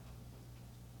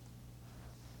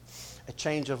a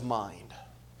change of mind.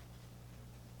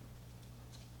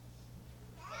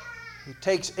 He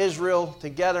takes Israel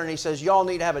together and he says, y'all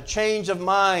need to have a change of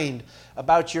mind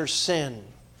about your sin.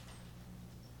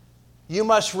 You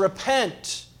must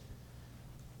repent.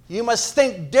 You must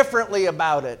think differently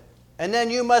about it. And then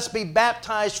you must be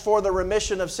baptized for the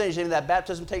remission of sins. You know that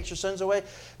baptism takes your sins away?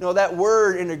 No, that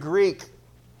word in the Greek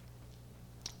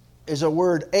is a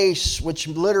word eis, which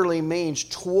literally means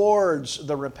towards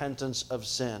the repentance of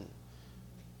sin.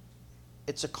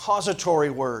 It's a causatory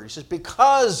word. He says,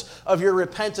 because of your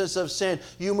repentance of sin,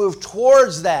 you move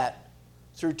towards that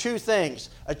through two things: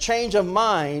 a change of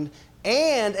mind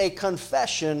and a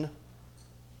confession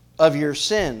of your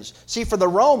sins. See, for the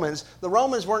Romans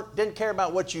didn't care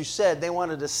about what you said. They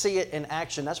wanted to see it in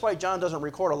action. That's why John doesn't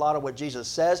record a lot of what Jesus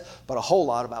says, but a whole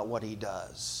lot about what he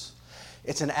does.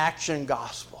 It's an action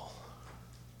gospel.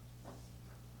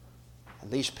 And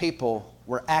these people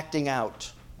were acting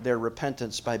out their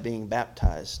repentance by being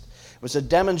baptized. It was a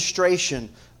demonstration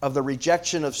of the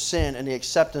rejection of sin and the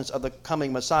acceptance of the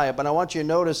coming Messiah. But I want you to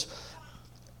notice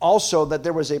also that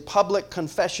there was a public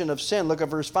confession of sin. Look at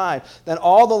verse 5. Then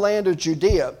all the land of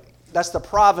Judea, that's the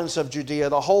province of Judea,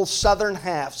 the whole southern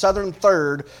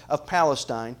third of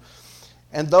Palestine,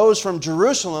 and those from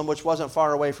Jerusalem, which wasn't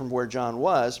far away from where John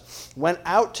was, went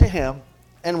out to him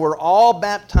and were all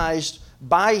baptized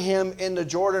by him in the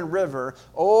Jordan River.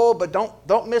 Oh, but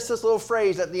don't miss this little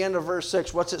phrase at the end of verse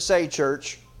 6. What's it say,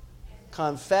 church?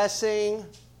 Confessing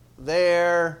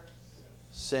their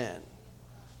sin.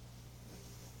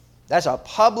 That's a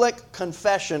public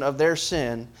confession of their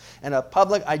sin and a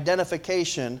public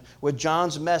identification with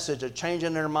John's message of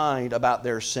changing their mind about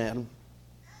their sin.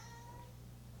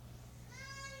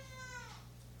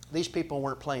 These people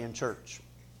weren't playing church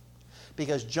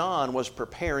because John was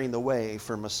preparing the way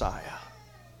for Messiah.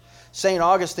 St.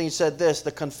 Augustine said this,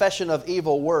 the confession of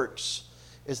evil works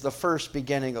is the first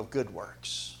beginning of good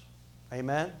works.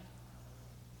 Amen?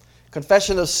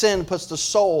 Confession of sin puts the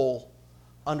soul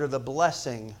under the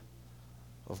blessing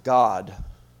of God.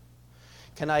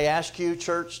 Can I ask you,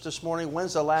 church, this morning,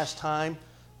 when's the last time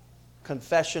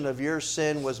confession of your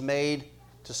sin was made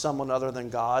to someone other than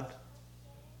God?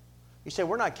 You say,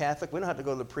 we're not Catholic. We don't have to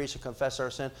go to the priest and confess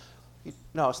our sin.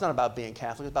 No, it's not about being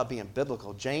Catholic. It's about being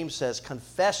biblical. James says,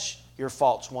 confess your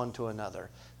faults one to another,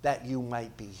 that you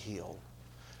might be healed.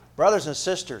 Brothers and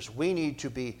sisters, we need to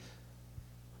be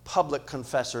public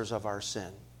confessors of our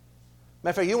sin. Matter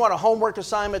of fact, you want a homework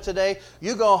assignment today?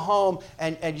 You go home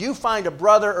and you find a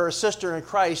brother or a sister in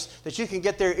Christ that you can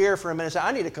get their ear for a minute and say,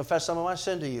 I need to confess some of my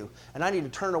sin to you. And I need to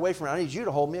turn away from it. I need you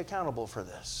to hold me accountable for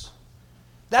this.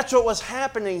 That's what was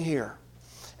happening here.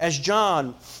 As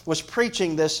John was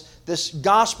preaching this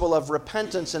gospel of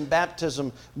repentance and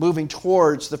baptism, moving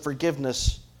towards the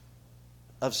forgiveness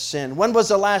of sin. When was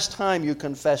the last time you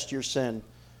confessed your sin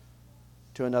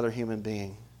to another human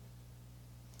being?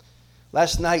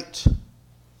 Last night,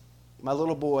 my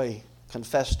little boy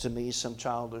confessed to me some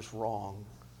childish wrong.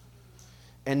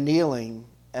 And kneeling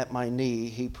at my knee,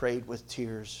 he prayed with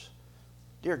tears,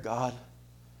 Dear God,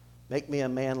 make me a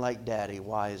man like Daddy,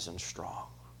 wise and strong.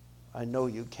 I know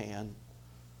you can.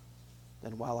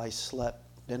 Then while he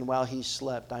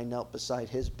slept, I knelt beside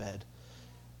his bed,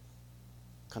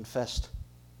 confessed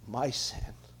my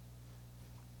sin,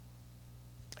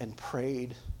 and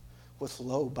prayed with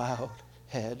low bowed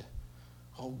head,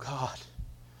 Oh God,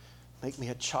 make me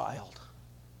a child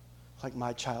like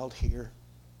my child here,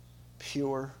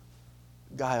 pure,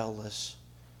 guileless,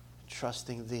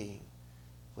 trusting Thee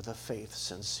with a faith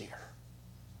sincere.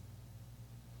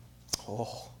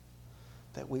 Oh,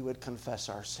 that we would confess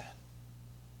our sin.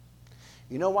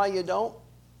 You know why you don't?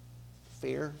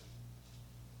 Fear.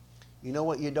 You know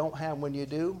what you don't have when you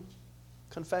do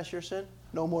confess your sin?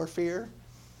 No more fear.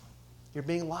 You're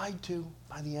being lied to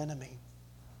by the enemy.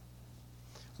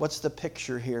 What's the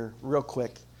picture here, real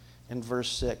quick, in verse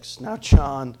 6? Now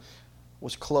John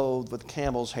was clothed with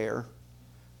camel's hair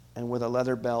and with a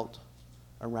leather belt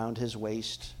around his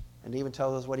waist. And he even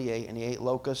tells us what he ate. And he ate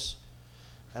locusts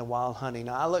and wild honey.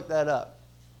 Now, I looked that up.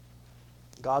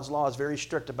 God's law is very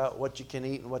strict about what you can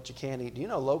eat and what you can't eat. Do you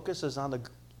know locusts is on the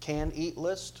can-eat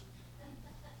list?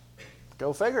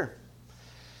 Go figure.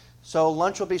 So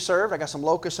lunch will be served. I got some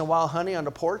locusts and wild honey on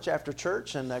the porch after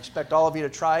church, and I expect all of you to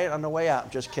try it on the way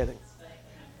out. Just kidding.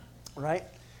 Right?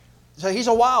 So he's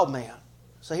a wild man.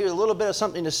 So here's a little bit of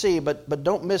something to see, but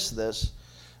don't miss this.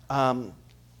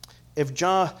 If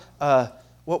John,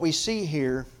 what we see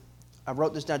here, I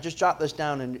wrote this down. Just jot this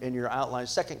down in your outline.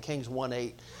 2 Kings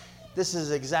 1:8. This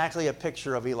is exactly a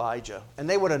picture of Elijah. And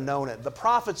they would have known it. The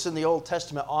prophets in the Old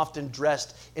Testament often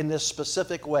dressed in this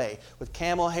specific way, with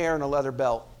camel hair and a leather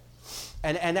belt.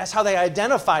 And that's how they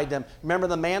identified them. Remember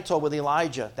the mantle with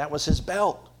Elijah? That was his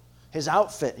belt, his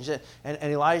outfit. He said, and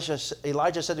Elijah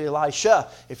said to Elisha,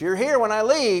 if you're here when I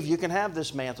leave, you can have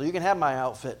this mantle. You can have my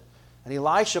outfit. And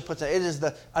Elisha puts it is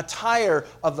the attire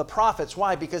of the prophets.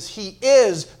 Why? Because he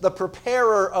is the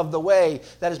preparer of the way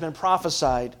that has been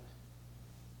prophesied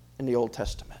in the Old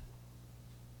Testament.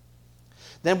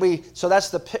 So that's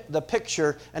the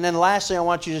picture. And then lastly, I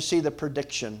want you to see the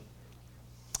prediction.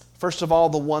 First of all,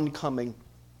 the one coming.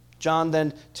 John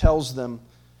then tells them,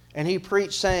 and he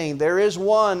preached saying, there is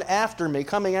one after me,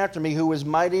 coming after me, who is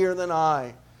mightier than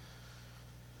I,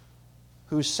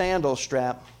 whose sandal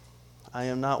strap I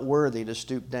am not worthy to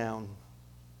stoop down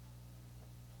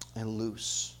and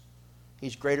loose.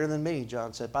 He's greater than me,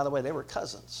 John said. By the way, they were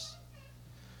cousins.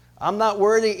 I'm not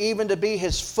worthy even to be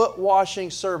his foot-washing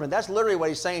servant. That's literally what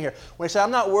he's saying here. When he said, I'm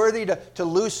not worthy to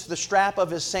loose the strap of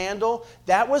his sandal,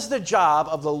 that was the job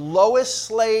of the lowest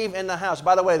slave in the house.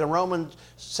 By the way, the Roman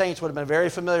saints would have been very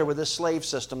familiar with this slave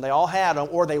system. They all had them,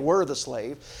 or they were the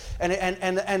slave. And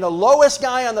the lowest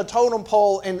guy on the totem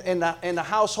pole in the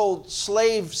household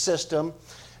slave system,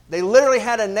 they literally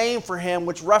had a name for him,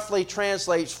 which roughly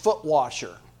translates foot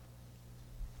washer.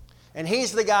 And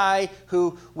he's the guy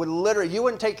who would literally, you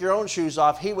wouldn't take your own shoes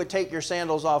off. He would take your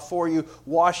sandals off for you,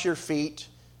 wash your feet,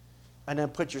 and then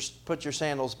put your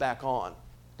sandals back on.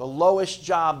 The lowest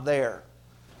job there.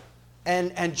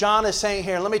 And John is saying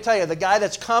here, let me tell you, the guy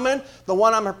that's coming, the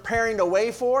one I'm preparing the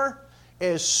way for,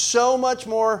 is so much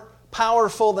more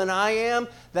powerful than I am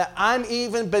that I'm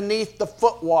even beneath the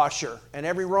foot washer. And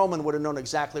every Roman would have known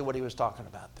exactly what he was talking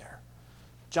about there.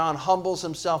 John humbles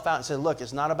himself out and says, look,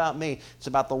 it's not about me. It's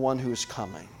about the one who's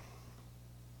coming.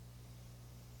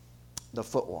 The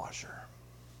foot washer.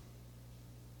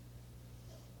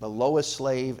 The lowest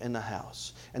slave in the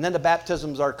house. And then the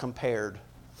baptisms are compared.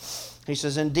 He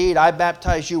says, indeed, I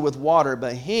baptize you with water,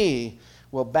 but he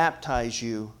will baptize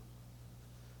you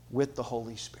with the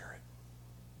Holy Spirit.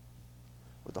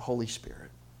 With the Holy Spirit.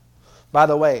 By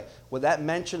the way, with that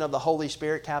mention of the Holy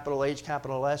Spirit, capital H,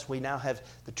 capital S, we now have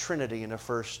the Trinity in the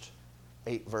first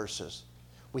 8 verses.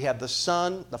 We have the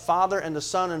Son, the Father and the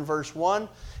Son in verse 1,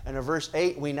 and in verse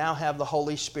 8 we now have the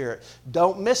Holy Spirit.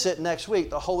 Don't miss it next week.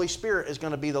 The Holy Spirit is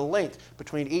going to be the link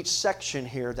between each section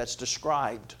here that's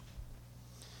described.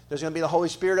 There's going to be the Holy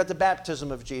Spirit at the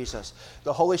baptism of Jesus.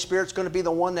 The Holy Spirit's going to be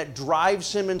the one that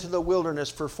drives him into the wilderness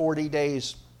for 40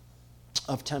 days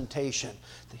of temptation.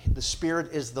 The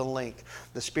Spirit is the link.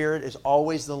 The Spirit is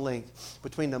always the link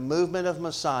between the movement of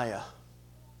Messiah,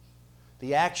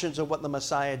 the actions of what the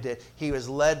Messiah did. He was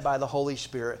led by the Holy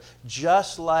Spirit,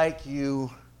 just like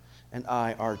you and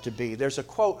I are to be. There's a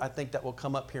quote, I think, that will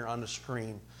come up here on the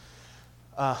screen.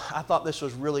 I thought this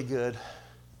was really good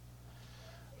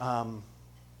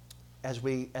as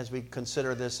we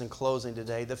consider this in closing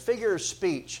today. The figure of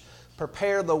speech,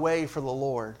 prepare the way for the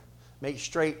Lord, make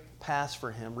straight paths for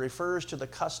him, refers to the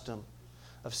custom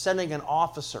of sending an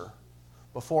officer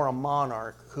before a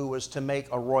monarch who was to make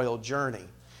a royal journey.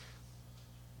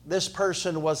 This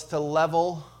person was to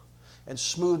level and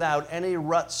smooth out any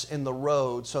ruts in the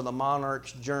road so the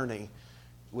monarch's journey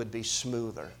would be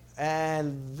smoother.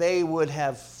 And they would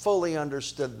have fully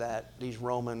understood that, these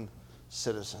Roman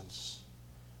citizens.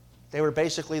 They were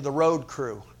basically the road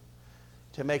crew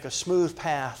to make a smooth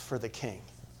path for the king.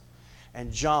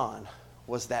 And John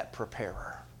was that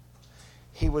preparer.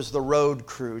 He was the road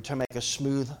crew to make a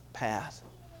smooth path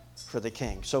for the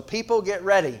king. So people, get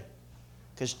ready,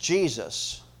 because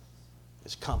Jesus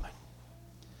is coming.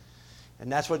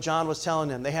 And that's what John was telling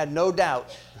them. They had no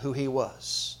doubt who he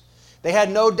was. They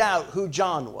had no doubt who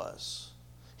John was.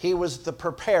 He was the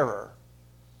preparer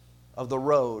of the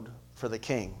road for the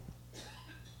king.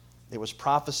 It was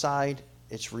prophesied,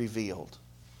 it's revealed.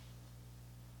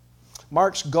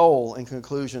 Mark's goal, in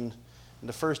conclusion, in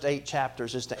the first 8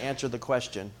 chapters, is to answer the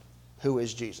question, who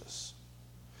is Jesus?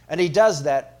 And he does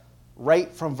that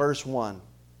right from verse 1.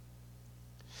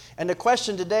 And the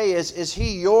question today is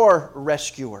he your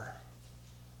rescuer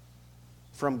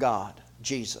from God,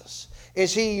 Jesus?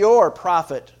 Is he your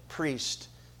prophet, priest,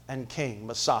 and king,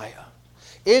 Messiah?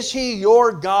 Is he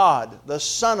your God, the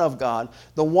Son of God,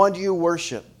 the one you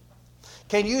worship?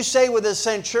 Can you say with the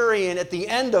centurion at the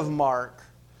end of Mark,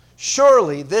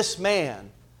 surely this man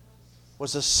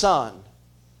was a son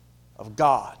of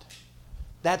God?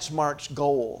 That's Mark's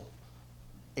goal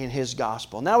in his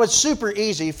gospel. Now, it's super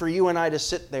easy for you and I to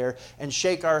sit there and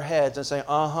shake our heads and say,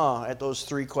 at those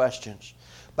 3 questions.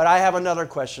 But I have another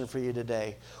question for you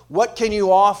today. What can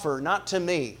you offer, not to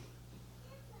me,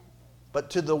 but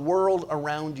to the world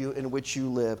around you in which you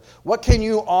live? What can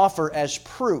you offer as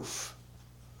proof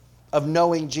of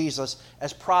knowing Jesus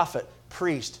as prophet,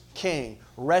 priest, king,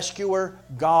 rescuer,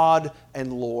 God,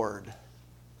 and Lord?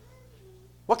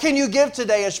 What can you give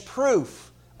today as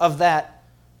proof of that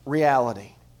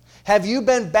reality? Have you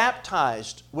been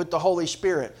baptized with the Holy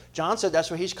Spirit? John said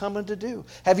that's what he's coming to do.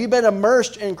 Have you been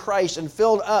immersed in Christ and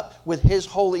filled up with his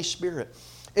Holy Spirit?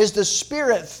 Is the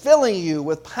Spirit filling you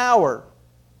with power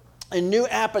and new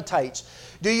appetites?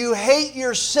 Do you hate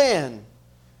your sin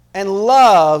and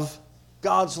love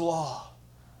God's law?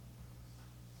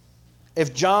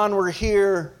 If John were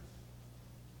here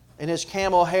in his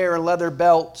camel hair and leather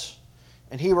belt,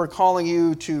 and he were calling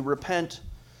you to repent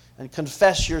and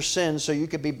confess your sins so you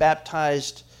could be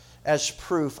baptized as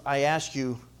proof, I ask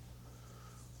you,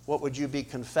 what would you be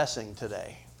confessing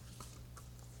today?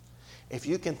 If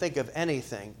you can think of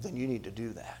anything, then you need to do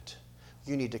that.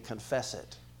 You need to confess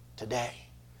it today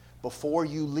before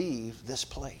you leave this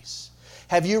place.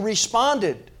 Have you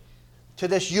responded to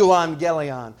this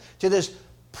euangelion, to this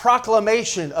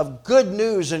proclamation of good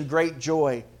news and great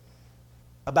joy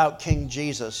about King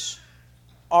Jesus?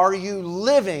 Are you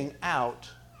living out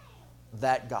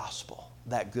that gospel,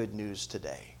 that good news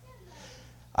today?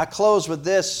 I close with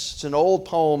this. It's an old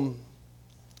poem,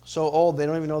 so old they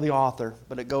don't even know the author,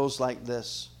 but it goes like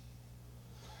this.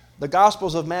 The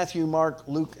Gospels of Matthew, Mark,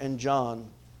 Luke, and John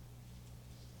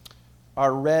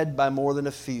are read by more than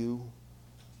a few,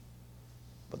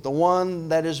 but the one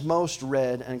that is most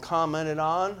read and commented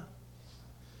on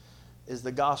is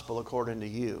the Gospel according to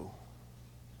you.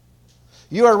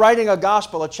 You are writing a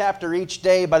gospel, a chapter each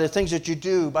day, by the things that you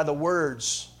do, by the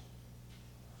words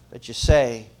that you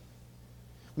say.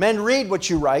 Men read what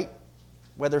you write,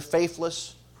 whether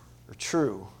faithless or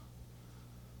true.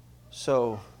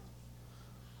 So,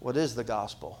 what is the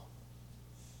gospel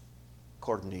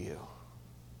according to you?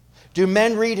 Do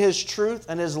men read His truth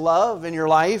and His love in your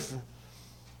life?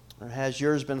 Or has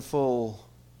yours been full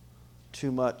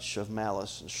too much of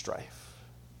malice and strife?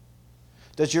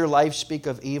 Does your life speak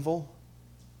of evil?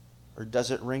 Or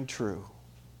does it ring true?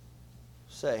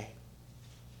 Say,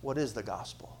 what is the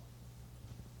gospel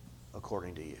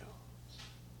according to you?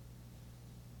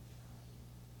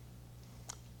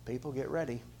 People, get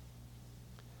ready.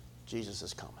 Jesus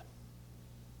is coming.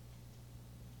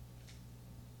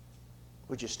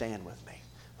 Would you stand with me?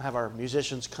 I'll have our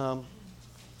musicians come.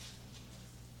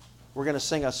 We're going to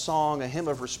sing a song, a hymn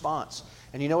of response.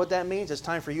 And you know what that means? It's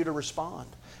time for you to respond.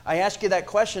 I asked you that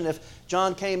question if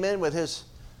John came in with his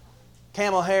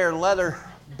camel hair and leather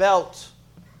belt,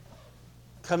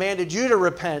 commanded you to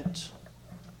repent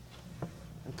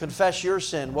and confess your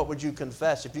sin. What would you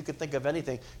confess? If you could think of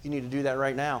anything, you need to do that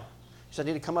right now. You said,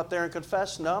 I need to come up there and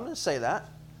confess? No, I'm going to say that.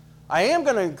 I am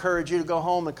going to encourage you to go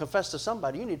home and confess to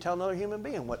somebody. You need to tell another human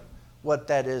being what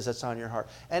that is that's on your heart.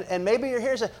 And maybe you're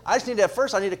here and say, I just need to,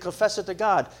 first I need to confess it to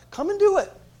God. Come and do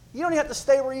it. You don't even have to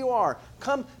stay where you are.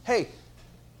 Come, hey,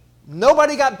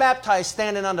 nobody got baptized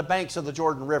standing on the banks of the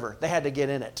Jordan River. They had to get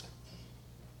in it.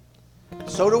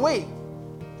 So do we.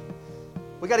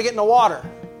 We got to get in the water.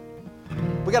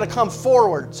 We got to come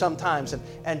forward sometimes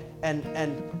and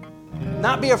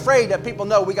not be afraid that people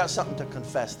know we got something to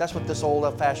confess. That's what this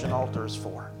old-fashioned altar is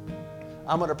for.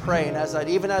 I'm going to pray, and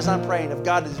even as I'm praying, if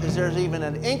God is there's even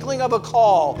an inkling of a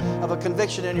call, of a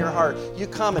conviction in your heart, you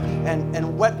come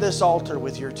and wet this altar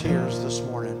with your tears this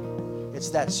morning. It's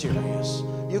that serious.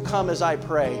 You come as I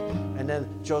pray, and then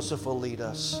Joseph will lead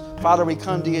us. Father, we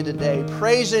come to you today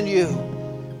praising you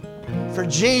for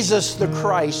Jesus the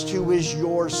Christ, who is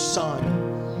your Son.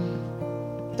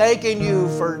 Thanking you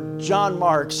for John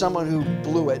Mark, someone who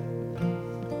blew it,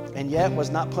 and yet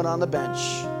was not put on the bench.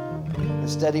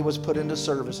 Instead, he was put into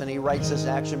service, and he writes this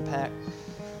action-packed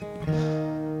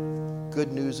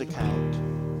good news account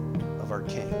of our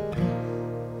King.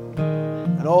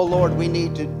 And oh Lord, we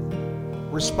need to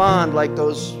respond like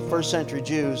those first century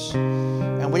Jews.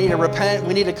 And we need to repent,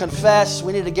 we need to confess,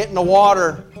 we need to get in the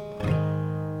waters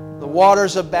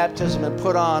of baptism, and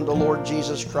put on the Lord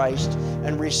Jesus Christ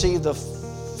and receive the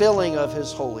filling of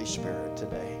His Holy Spirit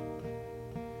today.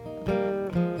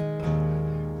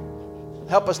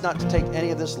 Help us not to take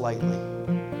any of this lightly,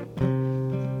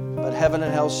 but heaven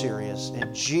and hell serious.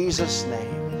 In Jesus'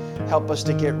 name, help us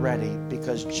to get ready,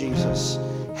 because Jesus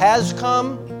has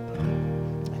come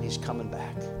and He's coming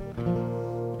back.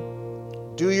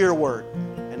 Do your work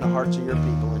in the hearts of your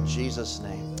people. In Jesus'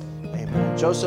 name, amen. Joseph.